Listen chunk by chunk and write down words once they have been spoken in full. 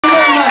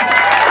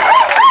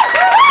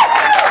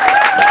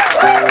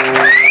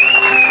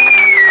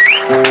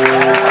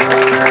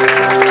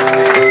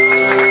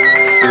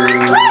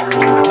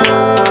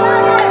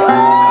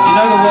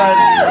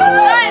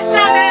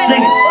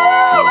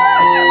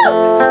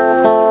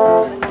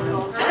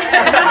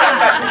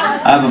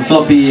have a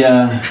floppy.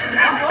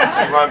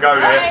 Won't go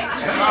there.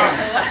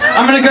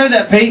 I'm gonna go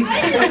there, Pete.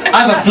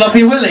 I have a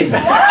floppy willy.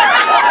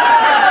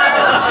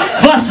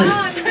 Flaccid.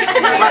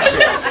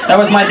 That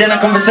was my dinner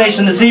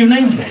conversation this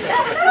evening.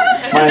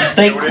 My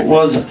steak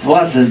was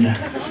flaccid.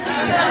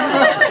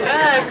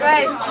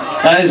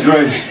 That is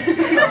gross.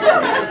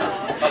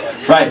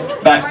 Right,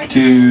 back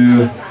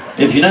to,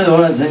 if you know the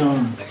words, hang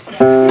on.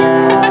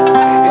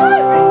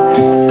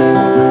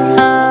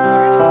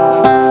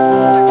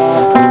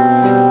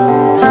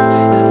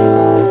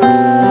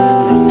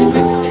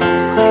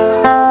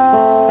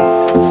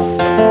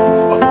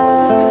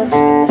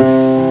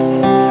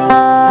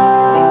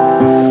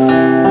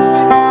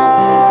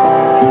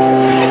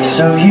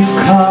 So you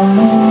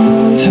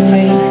come to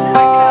me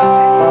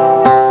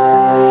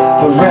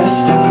for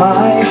rest in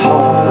my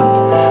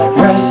heart,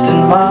 rest in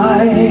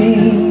my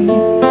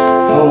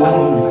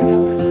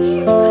home.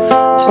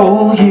 It's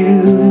all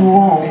you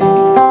want.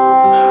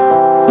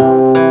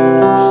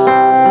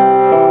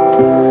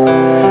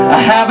 I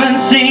haven't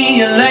seen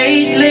you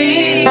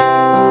lately,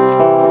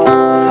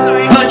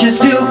 but you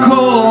still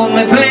call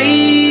me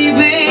baby.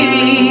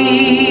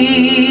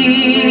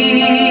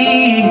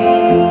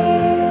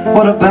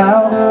 What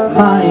about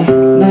my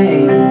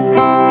name?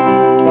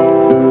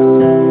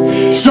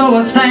 So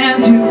I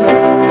stand to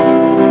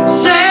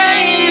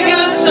save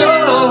your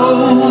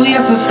soul.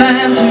 Yes, I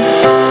stand to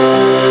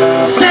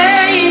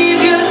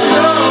save your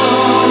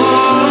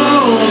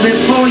soul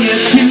before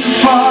you're too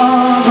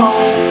far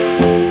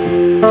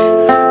gone,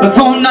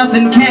 before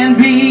nothing can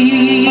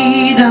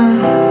be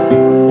done.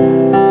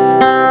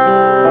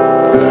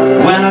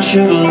 When I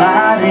should've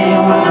lied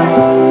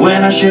in,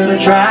 when I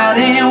should've tried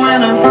in,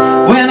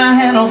 when I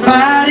had no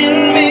fight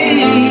in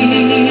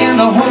me, and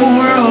the whole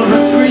world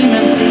was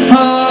screaming,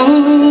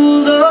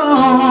 hold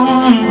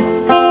on,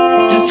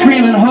 just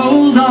screaming,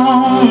 hold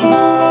on.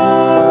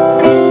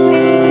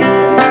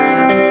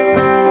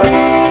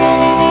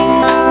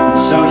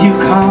 So you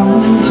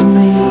come to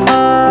me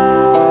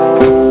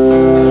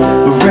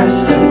for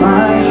rest in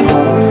my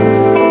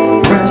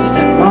heart, rest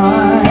in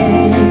my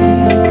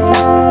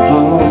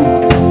home.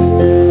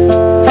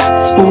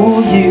 It's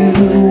all you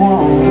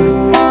want.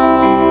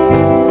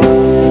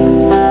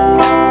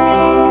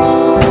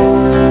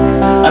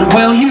 And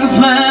well,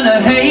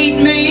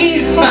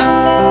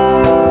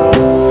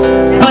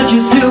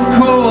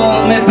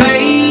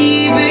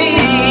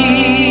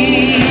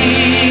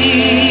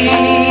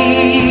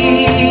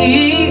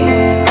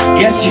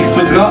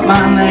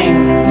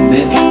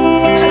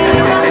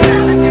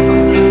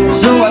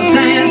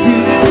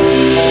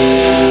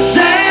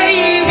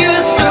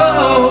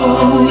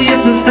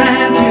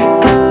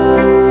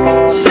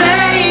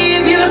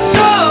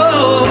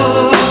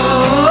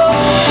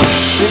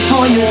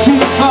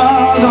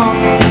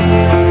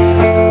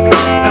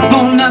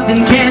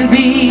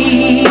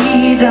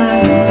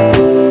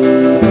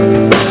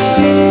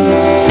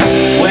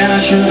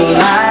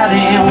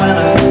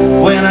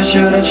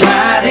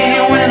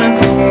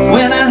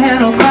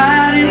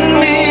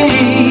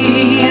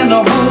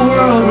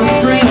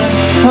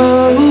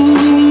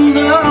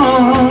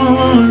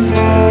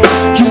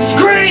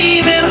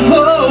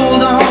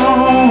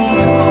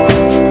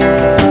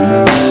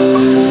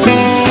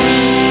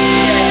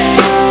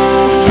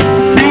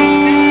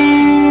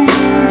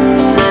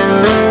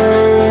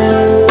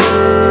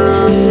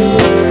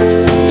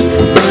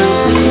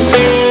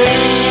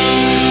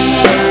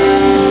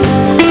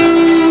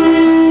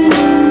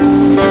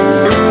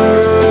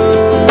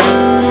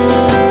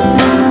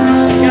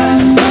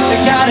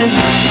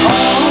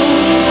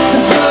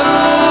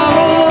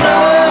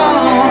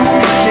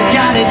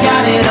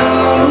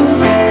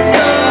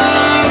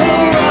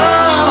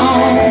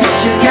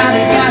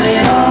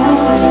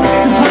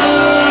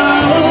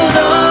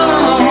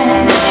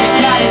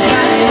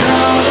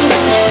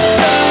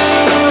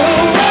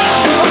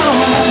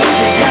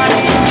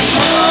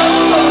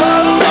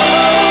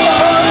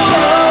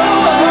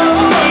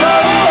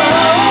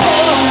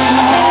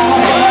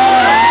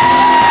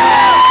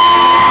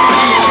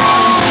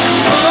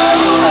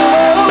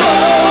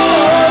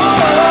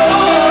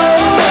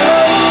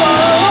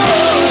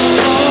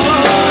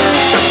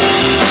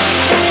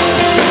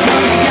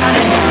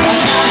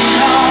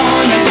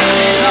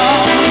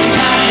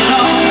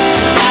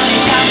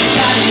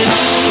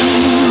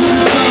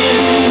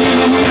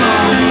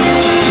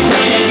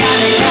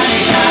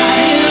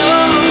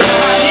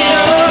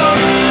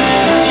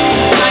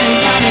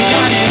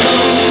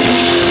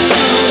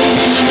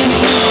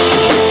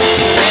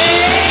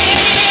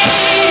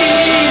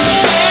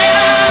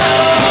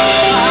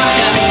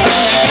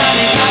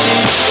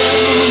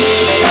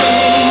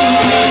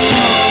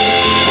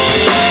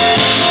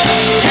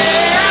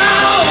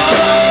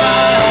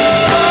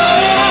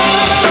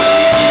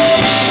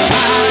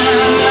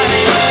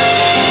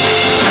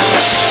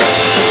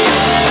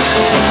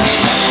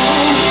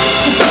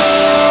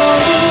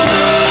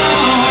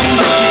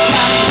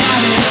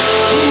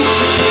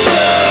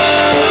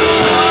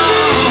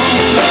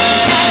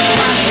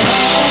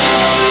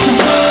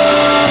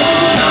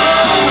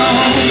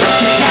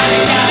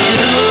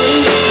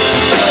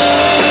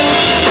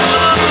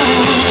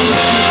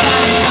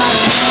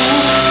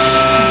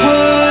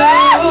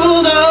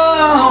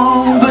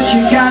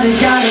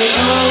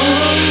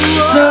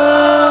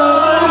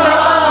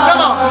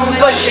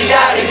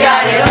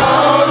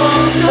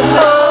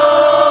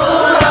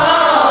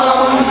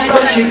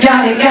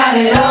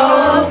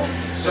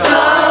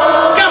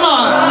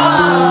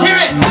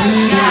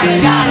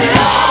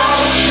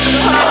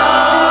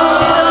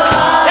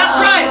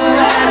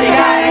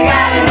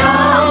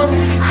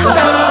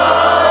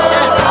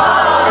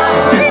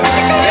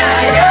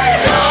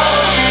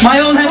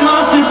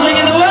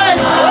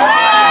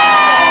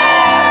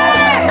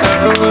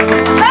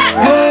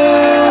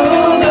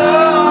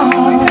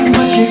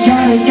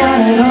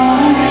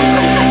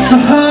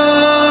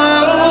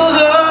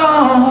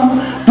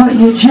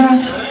 you're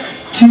just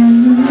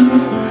too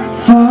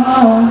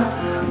far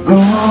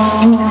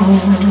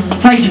gone.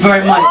 Thank you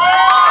very much.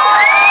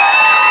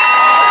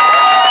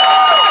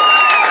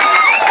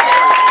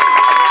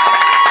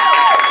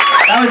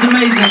 That was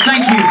amazing.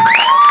 Thank you.